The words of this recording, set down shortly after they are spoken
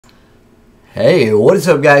Hey, what is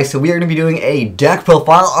up guys? So we are going to be doing a deck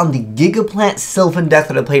profile on the Gigaplant Sylvan deck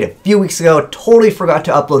that I played a few weeks ago. Totally forgot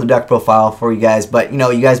to upload the deck profile for you guys, but you know,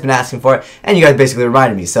 you guys been asking for it, and you guys basically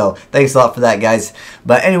reminded me, so thanks a lot for that guys.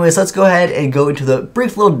 But anyways, let's go ahead and go into the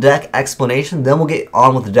brief little deck explanation, then we'll get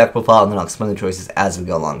on with the deck profile, and then I'll explain the choices as we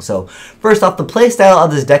go along. So first off, the playstyle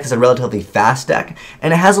of this deck is a relatively fast deck,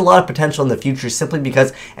 and it has a lot of potential in the future simply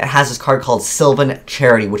because it has this card called Sylvan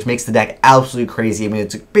Charity, which makes the deck absolutely crazy. I mean,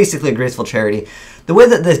 it's basically a graceful charity. The way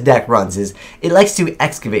that this deck runs is it likes to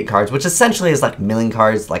excavate cards, which essentially is like milling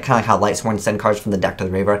cards, like kind of like how Lightsworn send cards from the deck to the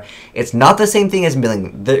graveyard. It's not the same thing as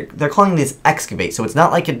milling. They're calling this excavate, so it's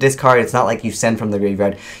not like a discard, it's not like you send from the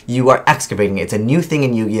graveyard. You are excavating it. It's a new thing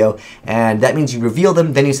in Yu-Gi-Oh! And that means you reveal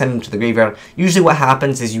them, then you send them to the graveyard. Usually what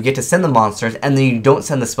happens is you get to send the monsters, and then you don't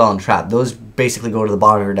send the spell and trap. Those basically go to the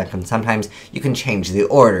bottom of your deck, and sometimes you can change the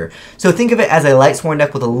order. So think of it as a Lightsworn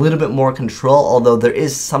deck with a little bit more control, although there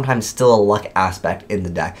is sometimes still a luck aspect in the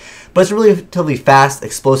deck. But it's a relatively fast,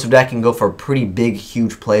 explosive deck. You can go for pretty big,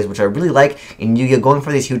 huge plays, which I really like in Yu-Gi-Oh! Going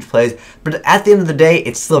for these huge plays. But at the end of the day,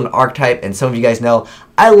 it's still an archetype, and some of you guys know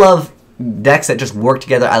I love decks that just work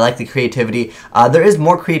together. I like the creativity. There is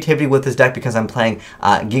more creativity with this deck because I'm playing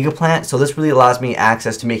Gigaplant, so this really allows me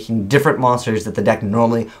access to making different monsters that the deck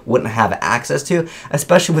normally wouldn't have access to,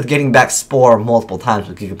 especially with getting back Spore multiple times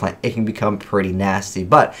with Gigaplant. It can become pretty nasty,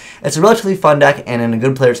 but it's a relatively fun deck, and in a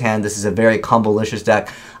good player's hand, this is a very combo-licious deck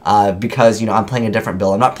because, you know, I'm playing a different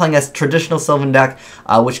build. I'm not playing a traditional Sylvan deck,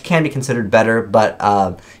 which can be considered better,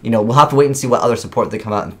 but, you know, we'll have to wait and see what other support they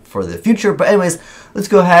come out for the future. But anyways, let's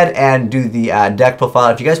go ahead and do the deck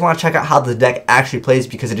profile. If you guys want to check out how the deck actually plays,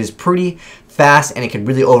 because it is pretty fast and it can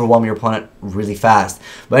really overwhelm your opponent really fast.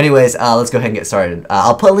 But anyways, let's go ahead and get started.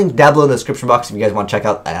 I'll put a link down below in the description box if you guys want to check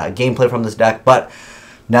out gameplay from this deck, but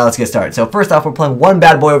now let's get started. So first off, we're playing one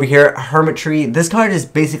bad boy over here, Hermitry. This card is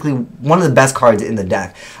basically one of the best cards in the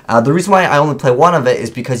deck. The reason why I only play one of it is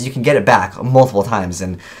because you can get it back multiple times,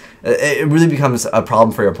 and it really becomes a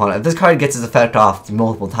problem for your opponent. If this card gets its effect off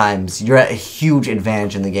multiple times, you're at a huge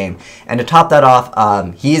advantage in the game. And to top that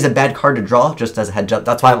off, he is a bad card to draw, just as a heads up.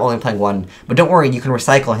 That's why I'm only playing one. But don't worry, you can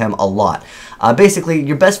recycle him a lot. Basically,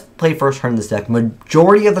 your best play first turn in this deck,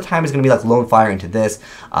 majority of the time is going to be like Lone Fire into this.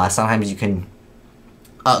 Sometimes you can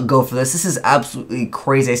go for this. This is absolutely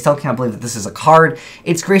crazy. I still can't believe that this is a card.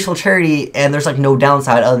 It's Graceful Charity, and there's like no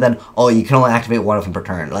downside other than, oh, you can only activate one of them per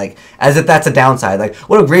turn. Like, as if that's a downside. Like,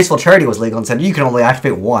 what if Graceful Charity was legal and said you can only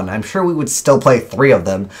activate one? I'm sure we would still play 3 of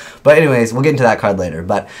them. But anyways, we'll get into that card later.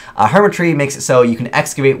 But Hermitry makes it so you can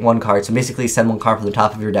excavate one card. So basically, send one card from the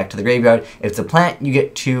top of your deck to the graveyard. If it's a plant, you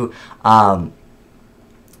get to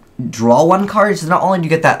draw one card. So not only do you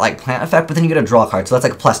get that like plant effect, but then you get a draw card, so that's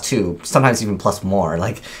like a +2, sometimes even plus more.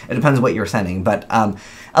 Like, it depends what you're sending, but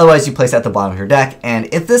otherwise you place it at the bottom of your deck. And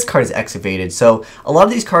if this card is excavated, so a lot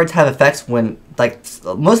of these cards have effects when, like,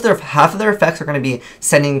 half of their effects are going to be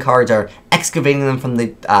sending cards or excavating them from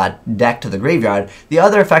the deck to the graveyard. The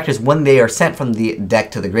other effect is when they are sent from the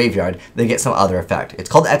deck to the graveyard, they get some other effect. It's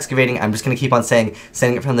called excavating. I'm just going to keep on saying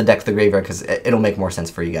sending it from the deck to the graveyard because it'll make more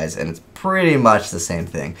sense for you guys, and it's pretty much the same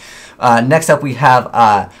thing. Next up we have,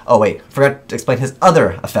 oh wait, forgot to explain his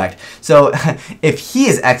other effect. So if he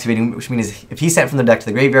is excavating, which means if he's sent from the deck to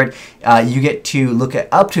the graveyard, you get to look at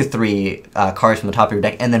up to 3 cards from the top of your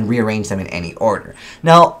deck and then rearrange them in any order.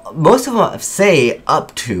 Now, most of them say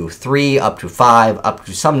up to 3, up to 5, up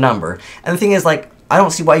to some number, and the thing is, like, I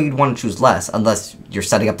don't see why you'd want to choose less unless you're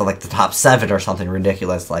setting up to like the top 7 or something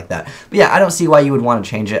ridiculous like that. But yeah, I don't see why you would want to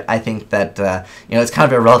change it. I think that, you know, it's kind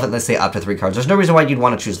of irrelevant. Let's say up to 3 cards. There's no reason why you'd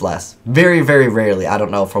want to choose less. Very, very rarely. I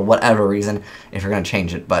don't know, for whatever reason, if you're going to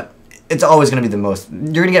change it, but it's always going to be the most,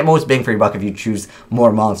 you're going to get most bang for your buck if you choose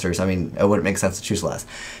more monsters. I mean, it wouldn't make sense to choose less.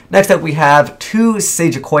 Next up, we have 2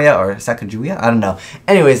 Sagekoya or Sakajuya, I don't know.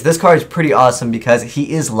 Anyways, this card is pretty awesome because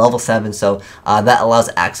he is level 7, so that allows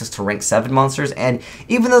access to rank 7 monsters. And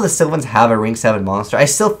even though the Sylvans have a rank 7 monster, I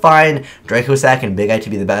still find Dracosac and Big Eye to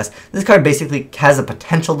be the best. This card basically has the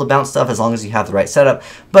potential to bounce stuff as long as you have the right setup,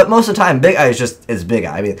 but most of the time, Big Eye is Big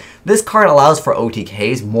Eye. I mean, this card allows for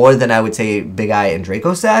OTKs more than I would say Big Eye and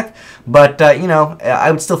Dracosac. But, you know,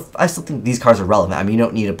 I still think these cards are relevant. I mean, you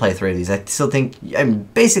don't need to play 3 of these. I still think, I mean,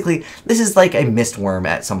 basically, this is like a mist worm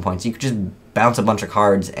at some points. You could just bounce a bunch of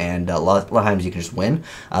cards, and a lot of times you can just win.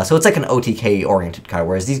 So it's like an OTK-oriented card,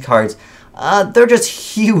 whereas these cards, they're just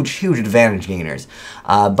huge advantage gainers.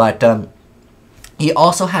 He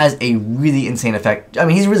also has a really insane effect. I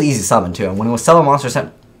mean, he's really easy to summon, too. And when you summon a monster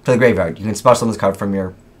sent to the graveyard, you can special summon this card from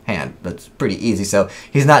your hand. That's pretty easy, so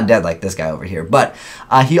he's not dead like this guy over here. But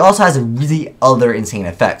he also has a really other insane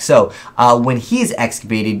effect. So when he's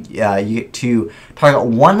excavated, you get to target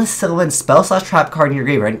one Sylvan spell/trap card in your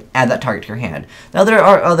graveyard and add that target to your hand. Now there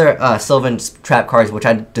are other Sylvan trap cards which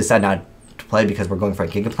I decided not to play because we're going for a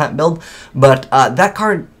Gigaplant build, but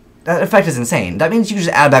that effect is insane. That means you can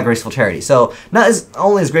just add back Graceful Charity. So not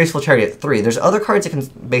only is Graceful Charity at 3, there's other cards that can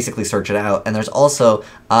basically search it out, and there's also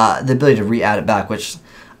the ability to re-add it back, which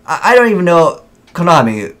I don't even know.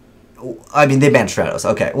 Konami, I mean, they banned Stratos.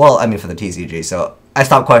 Okay, well, I mean, for the TCG, so I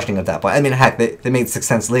stopped questioning at that point. I mean, heck, they made 6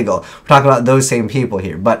 Sense legal. We're talking about those same people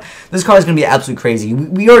here. But this card is going to be absolutely crazy.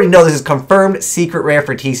 We already know this is confirmed secret rare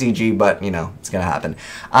for TCG, but, you know, it's going to happen.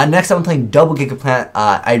 Next up, I'm playing double Gigaplant.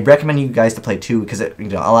 I recommend you guys to play 2 because it, you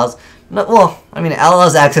know, allows... Well, I mean, it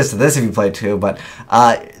allows access to this if you play 2, but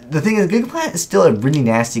the thing is, Gigaplant is still a really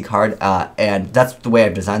nasty card, and that's the way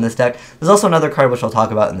I've designed this deck. There's also another card which I'll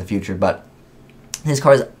talk about in the future, but this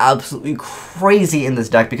card is absolutely crazy in this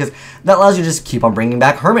deck because that allows you to just keep on bringing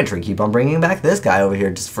back Hermitry, keep on bringing back this guy over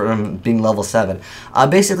here just from being level 7.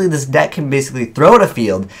 Basically, this deck can basically throw at a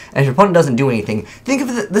field, and if your opponent doesn't do anything, think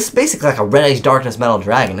of this basically like a Red Ice Darkness Metal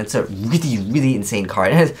Dragon. It's a really, really insane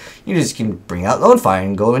card. And you just can bring out Lone Fire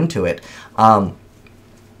and go into it. And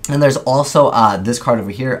there's also this card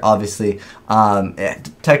over here, obviously.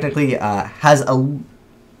 It technically has a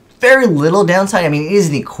very little downside. I mean, it is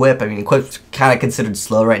an equip. I mean, equip's kind of considered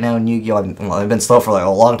slow right now in Yu-Gi-Oh! Well, I've been slow for like a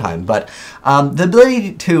long time, but the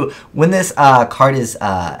ability to, when this card is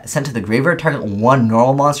sent to the graveyard, target one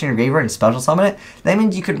normal monster in your graveyard and special summon it, that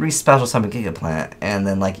means you could re-special summon Gigaplant, and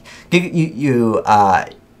then like, you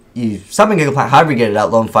summon Gigaplant, however you get it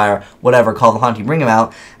out, Lone Fire, whatever, call the Haunt, you bring him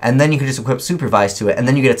out, and then you can just equip Supervise to it, and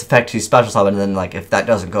then you get its effect to special summon, and then like, if that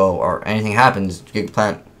doesn't go, or anything happens,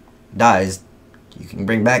 Gigaplant dies, you can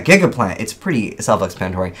bring back Gigaplant. It's pretty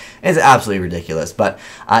self-explanatory. It's absolutely ridiculous. But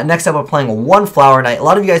next up, we're playing one Flower Knight. A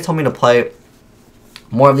lot of you guys told me to play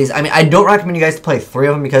more of these. I mean, I don't recommend you guys to play 3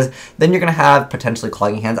 of them because then you're going to have potentially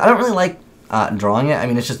clogging hands. I don't really like drawing it. I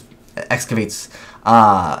mean, it just excavates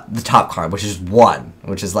the top card, which is 1,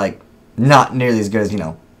 which is like not nearly as good as, you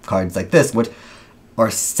know, cards like this, which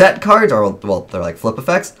are set cards, or, well, they're like flip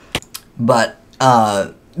effects. But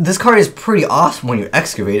this card is pretty awesome when you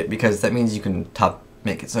excavate it because that means you can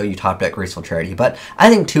make it so you top deck Graceful Charity. But I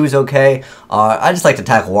think 2 is okay. I just like to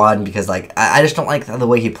tackle 1 because like I just don't like the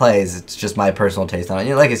way he plays. It's just my personal taste on it.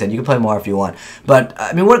 You know, like I said, you can play more if you want. But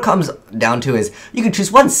I mean, what it comes down to is you can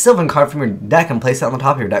choose one Sylvan card from your deck and place it on the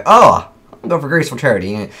top of your deck. Oh, I'm going for Graceful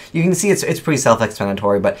Charity. You can see it's pretty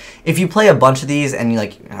self-explanatory. But if you play a bunch of these and you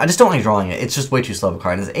like, I just don't like drawing it. It's just way too slow of a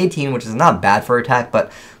card. It's 18, which is not bad for attack,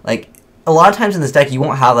 but like, a lot of times in this deck, you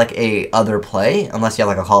won't have like a other play unless you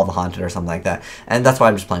have like a Call of the Haunted or something like that, and that's why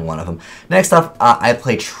I'm just playing one of them. Next up, I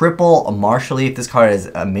play triple Martial Leaf. This card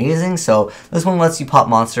is amazing. So this one lets you pop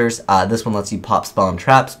monsters. This one lets you pop spell and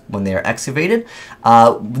traps when they are excavated.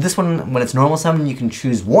 This one, when it's normal summon, you can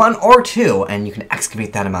choose 1 or 2, and you can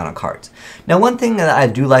excavate that amount of cards. Now, one thing that I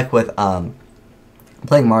do like with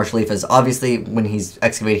playing Martial Leaf is obviously when he's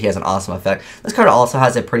excavated, he has an awesome effect. This card also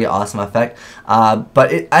has a pretty awesome effect,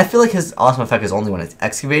 but I feel like his awesome effect is only when it's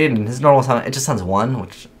excavated, and his normal summon, it just sends 1,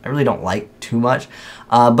 which I really don't like too much.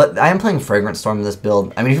 But I am playing Fragrant Storm in this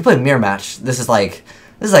build. I mean, if you play Mirror Match, this is like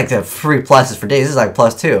the free pluses for days. This is like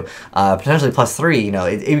 +2, potentially +3. You know,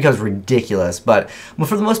 it becomes ridiculous. But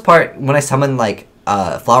for the most part, when I summon like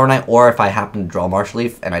Flower Knight, or if I happen to draw Martial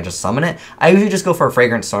Leaf and I just summon it, I usually just go for a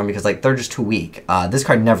Fragrant Storm because like they're just too weak. This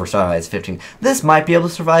card never survives 15. This might be able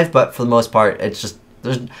to survive, but for the most part, it's just,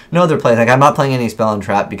 there's no other play. Like, I'm not playing any Spell and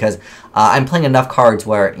Trap because I'm playing enough cards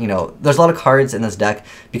where, you know, there's a lot of cards in this deck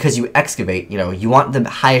because you excavate, you know, you want the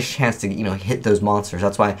highest chance to, you know, hit those monsters.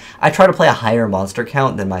 That's why I try to play a higher monster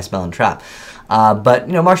count than my Spell and Trap. But,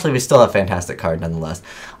 you know, Martial Leaf is still a fantastic card nonetheless.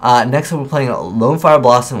 Next up, we're playing Lone Fire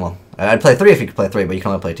Blossom. Well, I'd play 3 if you could play 3, but you can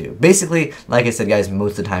only play 2. Basically, like I said, guys,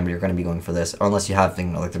 most of the time you're going to be going for this, or unless you have, you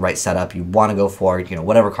know, like the right setup, you want to go for it, you know,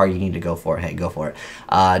 whatever card you need to go for it, hey, go for it.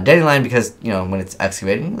 Dandelion, because, you know, when it's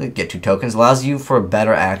excavated, you get 2 tokens, allows you for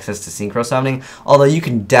better access to Synchro Summoning, although you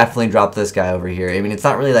can definitely drop this guy over here. I mean, it's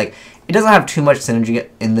not really like, it doesn't have too much synergy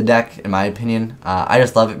in the deck, in my opinion. I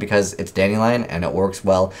just love it because it's Dandelion, and it works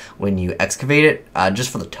well when you excavate it, just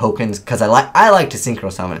for the tokens, because I like to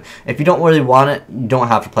Synchro Summon. If you don't really want it, you don't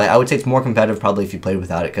have to play it. I would say it's more competitive probably if you played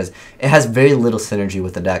without it, because it has very little synergy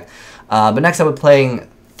with the deck. But next up, we're playing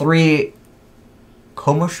 3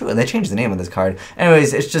 Komoshu, and they changed the name of this card.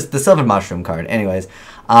 Anyways, it's just the Sylvan Mushroom card. Anyways,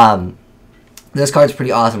 this card's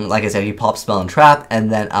pretty awesome. Like I said, you pop Spell and Trap,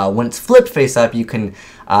 and then when it's flipped face up, you can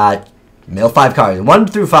mill 5 cards, 1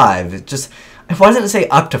 through 5. It just, Why doesn't it say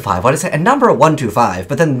up to 5? Why does it say a number 1 to 5?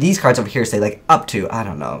 But then these cards over here say like up to, I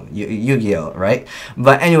don't know, Yu-Gi-Oh, right?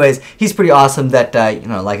 But anyways, he's pretty awesome that, you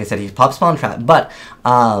know, like I said, he's Pop Spawn Trap, but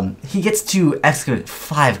he gets to excavate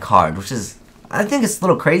 5 cards, which is, I think it's a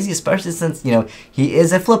little crazy, especially since, you know, he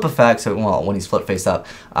is a flip effect, so, well, when he's flip face up,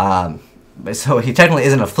 so he technically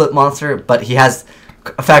isn't a flip monster, but he has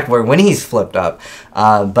effect where when he's flipped up.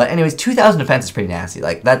 But anyways, 2,000 defense is pretty nasty.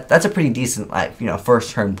 Like that's a pretty decent, like, you know, first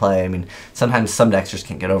turn play. I mean, sometimes some decks just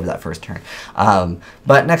can't get over that first turn.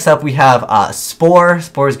 But next up we have Spore.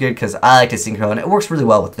 Spore is good because I like to synchro, and it works really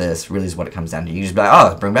well with this. Really is what it comes down to. You just be like,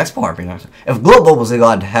 oh, bring back Spore. Bring back. If Glow Bulb was a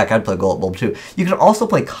god, heck, I'd play Glow Bulb too. You can also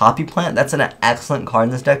play Copy Plant. That's an excellent card in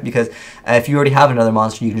this deck because if you already have another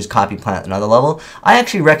monster, you can just Copy Plant another level. I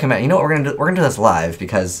actually recommend. You know what, we're gonna do this live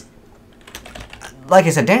because, like I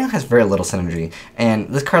said, Daniel has very little synergy, and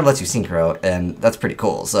this card lets you synchro, and that's pretty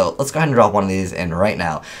cool. So let's go ahead and drop one of these in right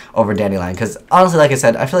now over Dandelion, because honestly, like I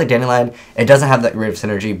said, I feel like Dandelion, it doesn't have that great of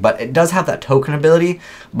synergy, but it does have that token ability,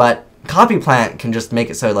 but Copy Plant can just make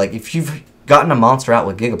it so, like, if you've gotten a monster out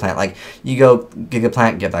with Gigaplant, like, you go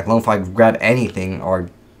Gigaplant, get back Lone Fire, grab anything, or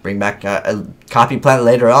bring back a Copy Plant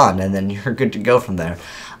later on, and then you're good to go from there.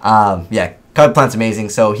 Yeah. Copy Plant's amazing,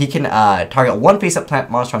 so he can target one face-up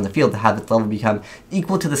plant monster on the field to have its level become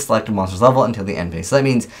equal to the selected monster's level until the end phase. So that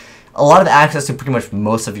means a lot of access to pretty much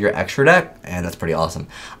most of your extra deck, and that's pretty awesome.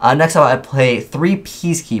 Next up, I play 3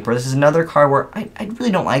 Peacekeeper. This is another card where I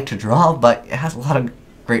really don't like to draw, but it has a lot of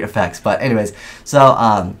great effects. But anyways,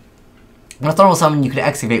 so when a Thermal Summon, you can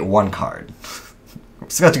excavate 1 card.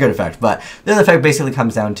 So that's a good effect, but the other effect basically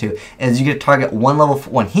comes down to is you get to target one level,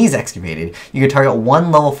 when he's excavated, you get to target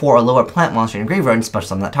 1 level 4 or lower plant monster in your graveyard and special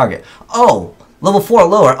summon that target. Oh, level 4 or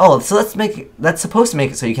lower. Oh, so that's supposed to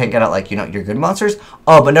make it so you can't get out, like, you know, your good monsters.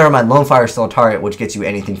 Oh, but never mind, Lone Fire is still a target, which gets you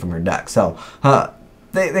anything from your deck. So, I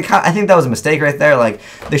think that was a mistake right there. Like,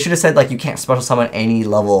 they should have said, like, you can't special summon any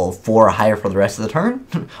level 4 or higher for the rest of the turn,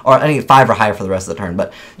 or any 5 or higher for the rest of the turn.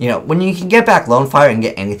 But, you know, when you can get back Lone Fire and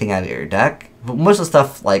get anything out of your deck, but most of the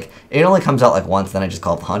stuff, like, it only comes out like once, then I just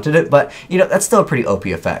call it Haunted it, but, you know, that's still a pretty OP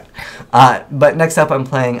effect. But next up I'm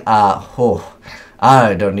playing,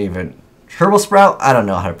 I don't even, Turbo Sprout? I don't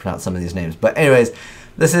know how to pronounce some of these names, but anyways,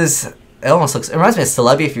 this is, it almost looks, it reminds me of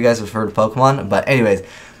Celebi if you guys have heard of Pokemon, but anyways,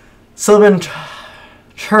 Sylvan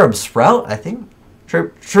Turbo Sprout, I think?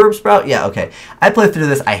 Turbo Sprout? Yeah, okay. I played through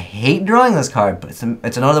this, I hate drawing this card, but it's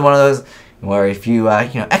another one of those where if you,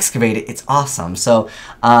 you know, excavate it, it's awesome. So,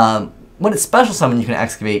 when it's special summon, you can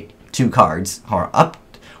excavate 2 cards, or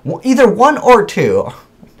either 1 or 2.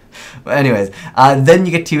 But anyways, then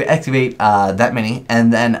you get to excavate that many,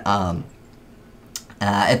 and then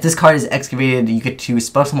if this card is excavated, you get to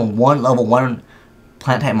special summon 1 level 1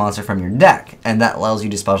 plant type monster from your deck, and that allows you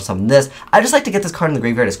to special summon this. I just like to get this card in the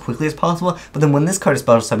graveyard as quickly as possible, but then when this card is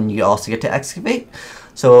special summoned, you also get to excavate.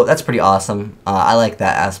 So that's pretty awesome. I like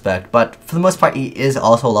that aspect, but for the most part, he is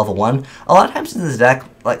also level 1. A lot of times in this deck,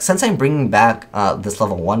 like, since I'm bringing back this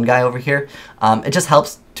level 1 guy over here, it just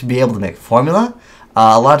helps to be able to make formula.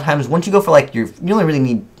 A lot of times, once you go for, like, you only really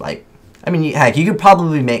need, like, I mean, heck, you could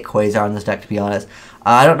probably make Quasar in this deck, to be honest.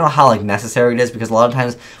 I don't know how, like, necessary it is, because a lot of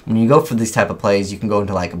times when you go for these type of plays, you can go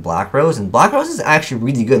into, like, Black Rose, and Black Rose is actually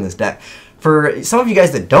really good in this deck. For some of you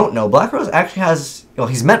guys that don't know, Black Rose actually has, well,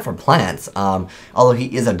 he's meant for plants, although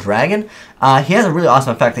he is a dragon. He has a really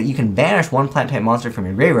awesome effect that you can banish 1 plant type monster from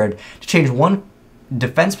your graveyard to change 1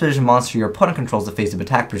 defense position monster your opponent controls the face of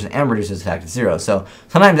attack position and reduces attack to 0. So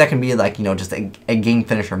sometimes that can be, like, you know, just a game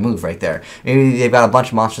finisher move right there. Maybe they've got a bunch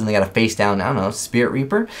of monsters and they got a face down, I don't know, Spirit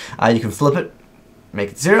Reaper. You can flip it, make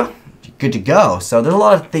it 0. Good to go. So there's a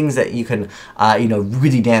lot of things that you can, you know,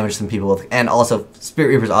 really damage some people with, and also Spirit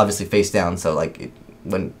Reaper's obviously face down, so, like, it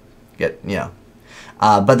wouldn't get, you know.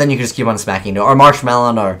 But then you can just keep on smacking, you know, or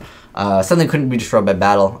Marshmallow, or something couldn't be destroyed by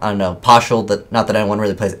battle. I don't know, Partial, that, not that anyone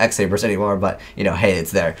really plays X-Sabers anymore, but, you know, hey,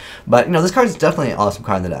 it's there. But, you know, this card is definitely an awesome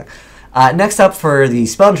card in the deck. Next up for the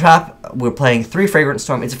Spell and Trap, we're playing 3 Fragrant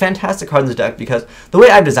Storm. It's a fantastic card in this deck because the way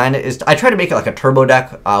I've designed it is I try to make it like a turbo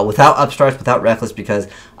deck without Upstarts, without Reckless, because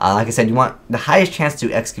like I said, you want the highest chance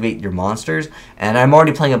to excavate your monsters, and I'm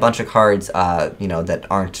already playing a bunch of cards you know, that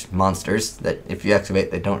aren't monsters, that if you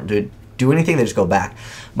excavate, they don't do anything, they just go back.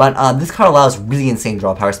 But this card allows really insane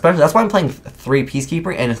draw power, especially, that's why I'm playing 3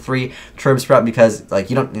 Peacekeeper and 3 Turbo Sprout, because, like,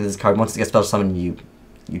 you don't need this card. Once it gets special summoned, you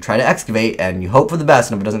you try to excavate and you hope for the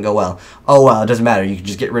best, and if it doesn't go well, oh well, it doesn't matter. You can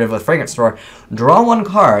just get rid of a Fragrance Store, draw one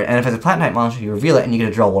card, and if it's a plant type monster, you reveal it and you get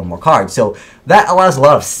to draw one more card. So that allows a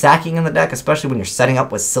lot of sacking in the deck, especially when you're setting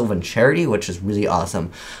up with Sylvan Charity, which is really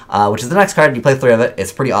awesome. Which is the next card. You play 3 of it.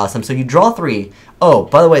 It's pretty awesome. So you draw 3. Oh,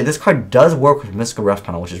 by the way, this card does work with Mystical Ref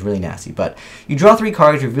Tunnel, which is really nasty. But you draw 3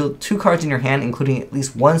 cards, you reveal 2 cards in your hand, including at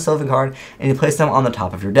least 1 Sylvan card, and you place them on the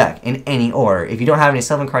top of your deck in any order. If you don't have any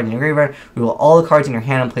Sylvan cards in your graveyard, reveal all the cards in your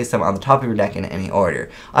hand and place them on the top of your deck in any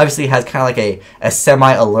order. Obviously, it has kind of like a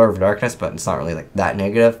semi-allure of darkness, but it's not really like that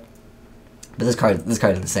negative. But this card is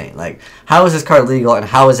insane. Like, how is this card legal and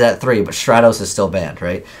how is it at 3, but Stratos is still banned,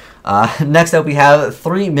 right? Next up, we have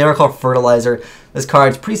 3 Miracle Fertilizer. This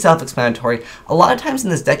card's pretty self-explanatory. A lot of times in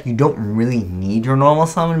this deck, you don't really need your normal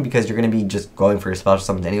summon because you're going to be just going for your special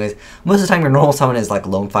summons anyways. Most of the time, your normal summon is like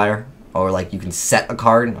Lone Fire, or like you can set a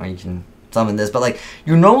card, or you can summon this. But like,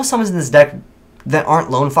 your normal summons in this deck that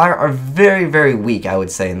aren't Lone Fire are very, very weak, I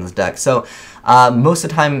would say, in this deck. So most of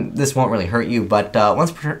the time, this won't really hurt you. But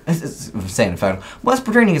once per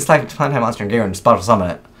turn, you can select a plant type monster in Gigaplant and special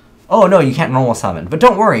summon it. Oh no, you can't normal summon. But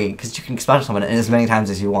don't worry, because you can special summon it as many times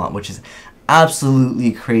as you want, which is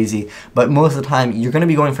absolutely crazy. But most of the time, you're going to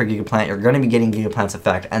be going for Gigaplant, you're going to be getting Gigaplant's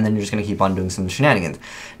effect, and then you're just going to keep on doing some shenanigans.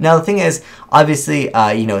 Now, the thing is, obviously,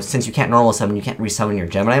 you know, since you can't normal summon, you can't resummon your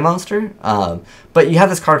Gemini monster. But you have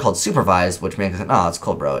this card called Supervise, which makes it, oh, it's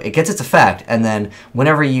cool, bro. It gets its effect, and then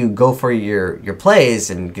whenever you go for your plays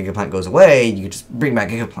and Gigaplant goes away, you just bring back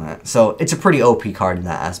Gigaplant. So it's a pretty OP card in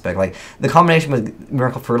that aspect. Like, the combination with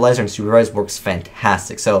Miracle Fertilizer and Supervise works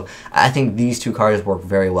fantastic. So I think these 2 cards work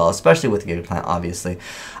very well, especially with Gigaplant, obviously.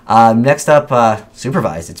 Next up,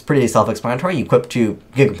 Supervise. It's pretty self-explanatory. You equip to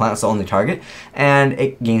Gigaplant, it's the only target, and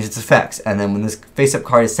it gains its effects. And then when this face-up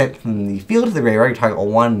card is sent from the field to the graveyard, you target a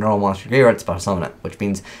 1 normal monster graveyard, special summon it, which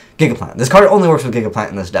means Gigaplant. This card only works with Gigaplant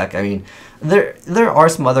in this deck. I mean, there are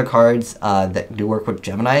some other cards that do work with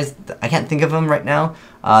Geminis. I can't think of them right now.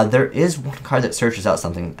 There is one card that searches out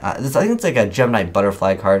something. I think it's like a Gemini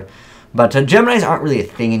Butterfly card. But Geminis aren't really a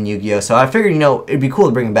thing in Yu-Gi-Oh! So I figured, you know, it'd be cool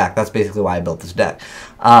to bring them back. That's basically why I built this deck.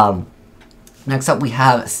 Next up, we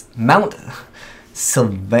have Mount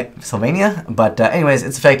Sylvania. But anyways,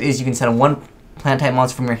 its effect is you can send 1 plant-type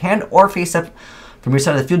monster from your hand or face up from your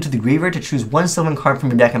side of the field to the graveyard to choose 1 Sylvan card from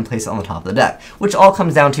your deck and place it on the top of the deck. Which all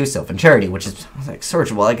comes down to Sylvan Charity, which is like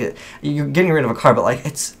searchable. Like, you're getting rid of a card, but like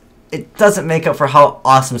it doesn't make up for how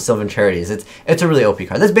awesome Sylvan Charity is. It's a really OP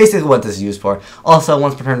card. That's basically what this is used for. Also,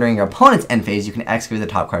 once per turn during your opponent's end phase, you can excavate the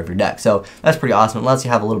top card of your deck. So that's pretty awesome. It lets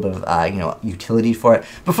you have a little bit of you know, utility for it.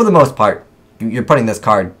 But for the most part, you're putting this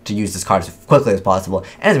card to use this card as quickly as possible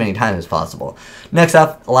and as many times as possible. Next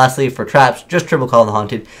up, lastly, for traps, just triple Call of the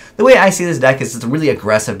Haunted. The way I see this deck is it's a really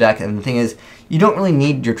aggressive deck, and the thing is, you don't really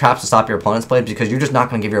need your traps to stop your opponent's play because you're just not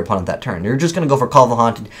going to give your opponent that turn. You're just going to go for Call of the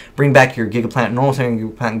Haunted, bring back your Gigaplant, normal summon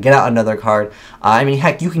Gigaplant, get out another card. I mean,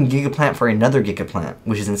 heck, you can Gigaplant for another Gigaplant,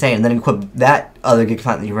 which is insane, and then equip that other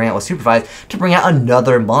Gigaplant that you ran out with Supervise to bring out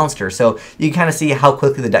another monster. So you can kind of see how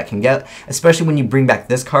quickly the deck can get, especially when you bring back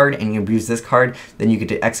this card and you abuse this card, then you get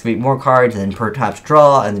to excavate more cards, and then perhaps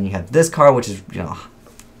draw, and then you have this card, which is, you know,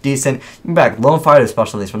 decent. You can back Lone Fire to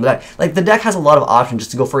special release from the deck. Like, the deck has a lot of options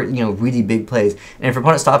just to go for, you know, really big plays. And if your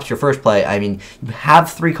opponent stops your first play, I mean, you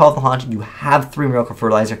have 3 Call of the Haunted, you have 3 Miracle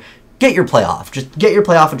Fertilizer. Get your play off. Just get your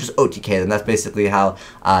play off and just OTK them. That's basically how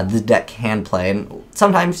this deck can play. And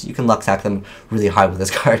sometimes you can luck sack them really hard with this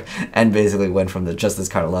card and basically win from just this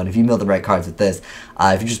card alone. If you mill the right cards with this,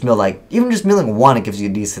 if you just mill, like, even just milling 1, it gives you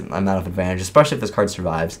a decent amount of advantage, especially if this card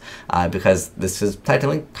survives, because this is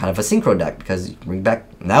technically kind of a synchro deck, because you can bring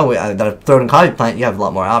back, now that I've thrown in Gigaplant, you have a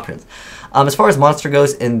lot more options. As far as monster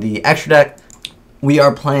goes, in the extra deck, we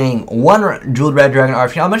are playing 1 Jeweled Red Dragon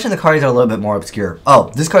RP. I'll mention the cards are a little bit more obscure.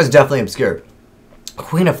 Oh, this card is definitely obscure.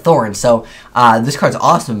 Queen of Thorns. So this card's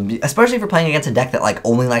awesome, especially if you're playing against a deck that like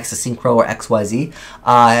only likes the Synchro or XYZ.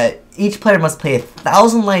 Each player must play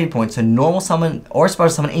 1,000 life points to normal summon or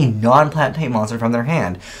special summon a non-plant type monster from their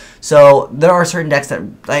hand. So there are certain decks that,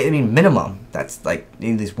 I mean, minimum, that's like at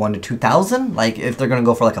least 1 to 2,000, like if they're going to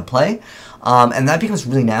go for like a play. And that becomes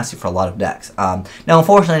really nasty for a lot of decks. Now,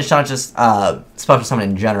 unfortunately, it's not just special summon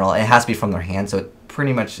in general. It has to be from their hand, so it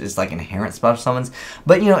pretty much is like inherent special summons.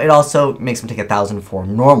 But, you know, it also makes them take 1,000 for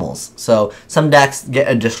normals. So some decks get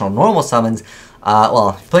additional normal summons.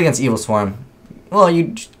 Well, if you play against Evil Swarm, well, you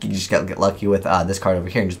just get lucky with this card over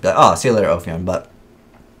here and just be like, oh, see you later, Ophion. But,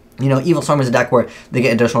 you know, Evil Storm is a deck where they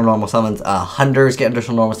get additional normal summons. Hunters get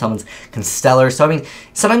additional normal summons. Constellars. So, I mean,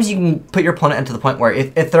 sometimes you can put your opponent into the point where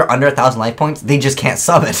if they're under 1,000 life points, they just can't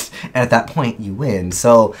summon. And at that point, you win.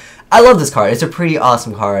 So, I love this card. It's a pretty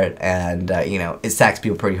awesome card, and you know, it stacks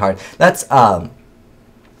people pretty hard. That's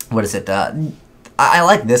what is it? I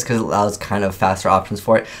like this because it allows kind of faster options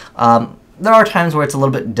for it. There are times where it's a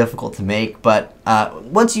little bit difficult to make, but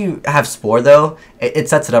once you have Spore, though, it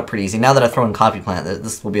sets it up pretty easy. Now that I throw in Copy Plant,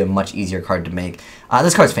 this will be a much easier card to make.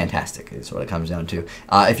 This card's fantastic, is what it comes down to.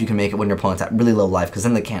 If you can make it when your opponent's at really low life, because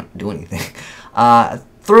then they can't do anything.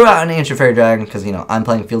 Throw out an Ancient Fairy Dragon, because, you know, I'm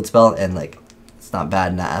playing Field Spell, and, like, it's not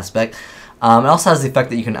bad in that aspect. It also has the effect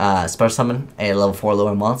that you can special summon a level 4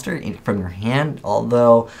 lower monster from your hand,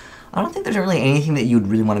 although I don't think there's really anything that you would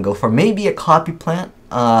really want to go for. Maybe a Copy Plant,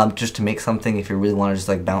 just to make something if you really want to just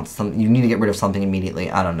like bounce something. You need to get rid of something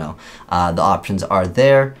immediately. I don't know. The options are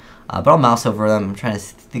there, but I'll mouse over them. I'm trying to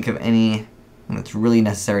think of any that's really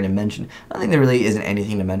necessary to mention. I think there really isn't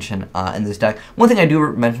anything to mention in this deck. One thing I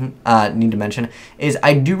do need to mention is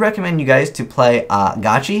I do recommend you guys to play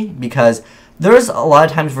Gachi, because there's a lot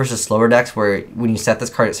of times versus slower decks where when you set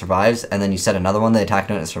this card it survives, and then you set another one, they attack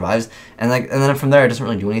it and it survives, and then from there it doesn't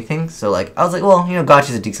really do anything. So like I was like, well, you know,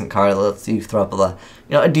 Gachi's a decent card. Let's see you throw up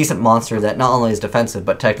a decent monster that not only is defensive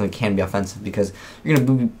but technically can be offensive, because you're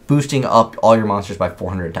gonna be boosting up all your monsters by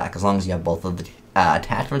 400 attack as long as you have both of the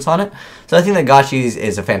attachments on it. So I think that Gachi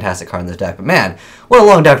is a fantastic card in this deck. But man, what a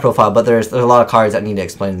long deck profile. But there's a lot of cards that need to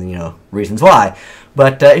explain, you know, reasons why.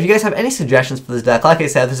 But if you guys have any suggestions for this deck, like I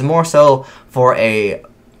said, this is more so for a,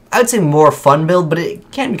 I would say, more fun build, but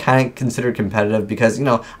it can be kind of considered competitive because, you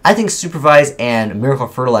know, I think Supervise and Miracle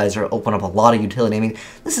Fertilizer open up a lot of utility. I mean,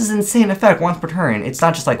 this is an insane effect once per turn. It's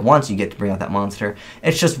not just like once you get to bring out that monster.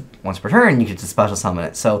 It's just once per turn you get to special summon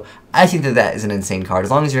it. So I think that is an insane card.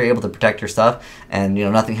 As long as you're able to protect your stuff and, you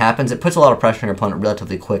know, nothing happens, it puts a lot of pressure on your opponent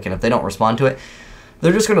relatively quick, and if they don't respond to it,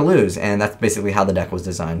 they're just going to lose, and that's basically how the deck was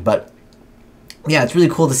designed. But yeah, it's really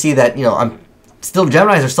cool to see that, you know,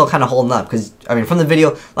 Geminis are still kind of holding up, because, I mean, from the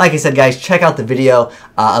video, like I said, guys, check out the video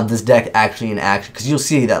of this deck actually in action, because you'll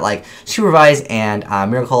see that, like, Supervise and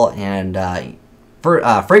Miracle and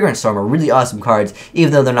Fragrant Storm are really awesome cards,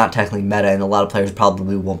 even though they're not technically meta, and a lot of players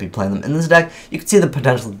probably won't be playing them in this deck. You can see the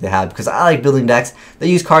potential that they have, because I like building decks that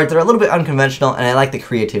use cards that are a little bit unconventional, and I like the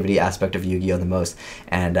creativity aspect of Yu-Gi-Oh! The most,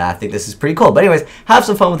 and I think this is pretty cool. But anyways, have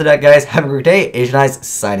some fun with the deck, guys. Have a great day. Azneyes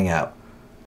signing out.